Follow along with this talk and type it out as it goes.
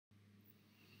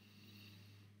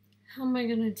How am I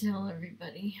gonna tell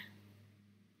everybody?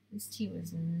 This tea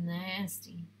was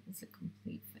nasty. It's a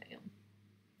complete fail.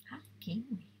 How can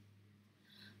we?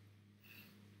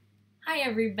 Hi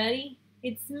everybody,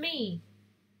 it's me,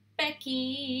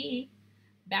 Becky,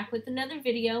 back with another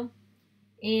video.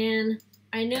 And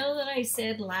I know that I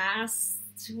said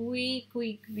last week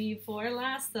before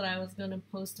last, that I was gonna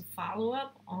post a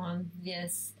follow-up on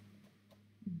this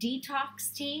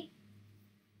detox tea.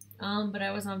 But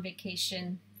I was on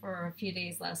vacation for a few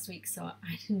days last week, so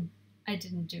I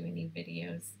didn't do any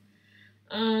videos.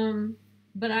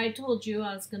 But I told you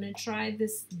I was gonna try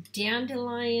this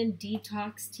Dandelion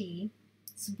DeTox tea.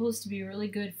 It's supposed to be really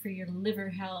good for your liver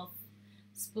health.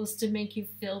 It's supposed to make you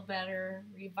feel better,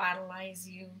 revitalize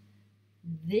you.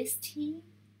 This tea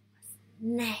was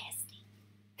nasty.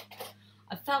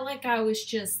 I felt like I was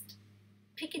just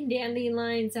picking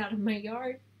dandelions out of my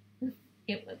yard.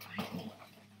 It was like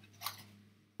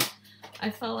I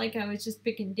felt like I was just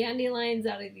picking dandelions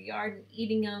out of the yard and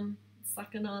eating them,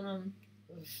 sucking on them.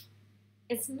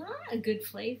 It's not a good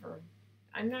flavor.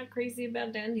 I'm not crazy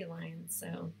about dandelions,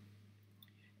 so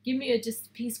give me just a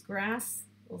piece of grass,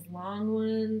 those long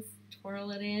ones,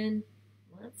 twirl it in.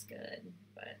 Well, that's good,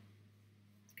 but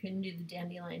couldn't do the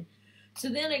dandelion. So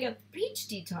then I got the peach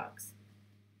detox,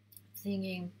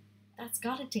 thinking that's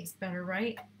gotta taste better,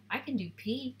 right? I can do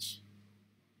peach.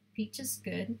 Peach is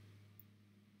good.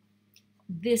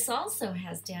 This also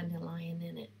has dandelion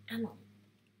in it, and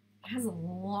it has a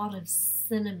lot of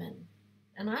cinnamon.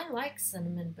 And I like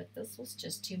cinnamon, but this was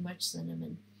just too much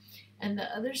cinnamon. And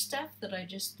the other stuff that I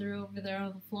just threw over there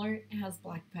on the floor has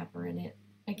black pepper in it.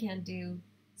 I can't do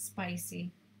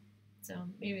spicy, so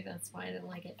maybe that's why I didn't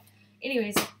like it.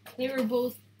 Anyways, they were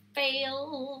both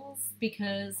fails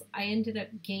because I ended up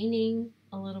gaining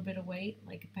a little bit of weight,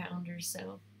 like a pound or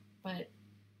so, but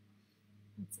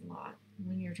that's a lot.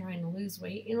 When you're trying to lose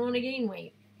weight, you don't want to gain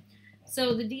weight.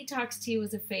 So the detox tea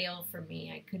was a fail for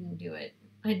me. I couldn't do it.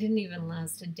 I didn't even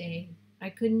last a day. I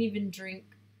couldn't even drink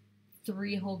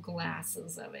 3 whole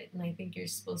glasses of it. And I think you're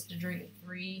supposed to drink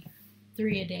three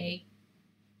a day.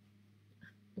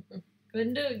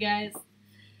 Couldn't do it, guys.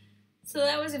 So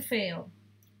that was a fail.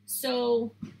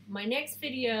 So my next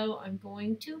video, I'm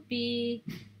going to be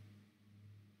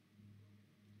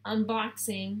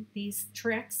unboxing these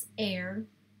Trex Air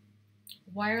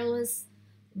wireless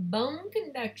bone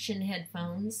conduction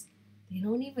headphones. They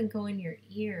don't even go in your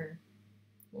ear.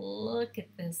 Look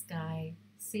at this guy.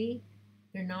 See?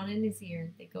 They're not in his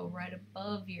ear. They go right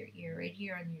above your ear, right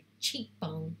here on your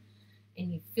cheekbone.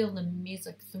 And you feel the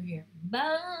music through your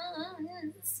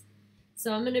bones.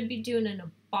 So I'm going to be doing an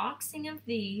unboxing of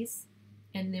these,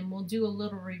 and then we'll do a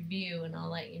little review, and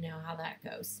I'll let you know how that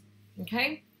goes.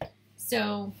 Okay?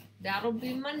 So that'll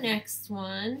be my next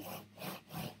one.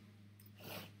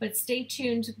 But stay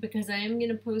tuned, because I am going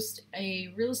to post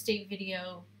a real estate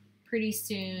video pretty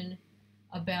soon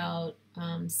about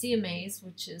CMAs,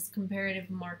 which is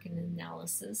comparative market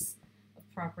analysis of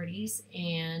properties,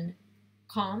 and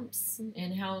comps,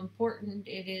 and how important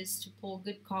it is to pull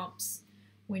good comps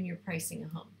when you're pricing a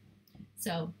home.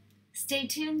 So stay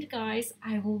tuned, guys.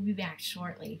 I will be back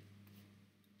shortly.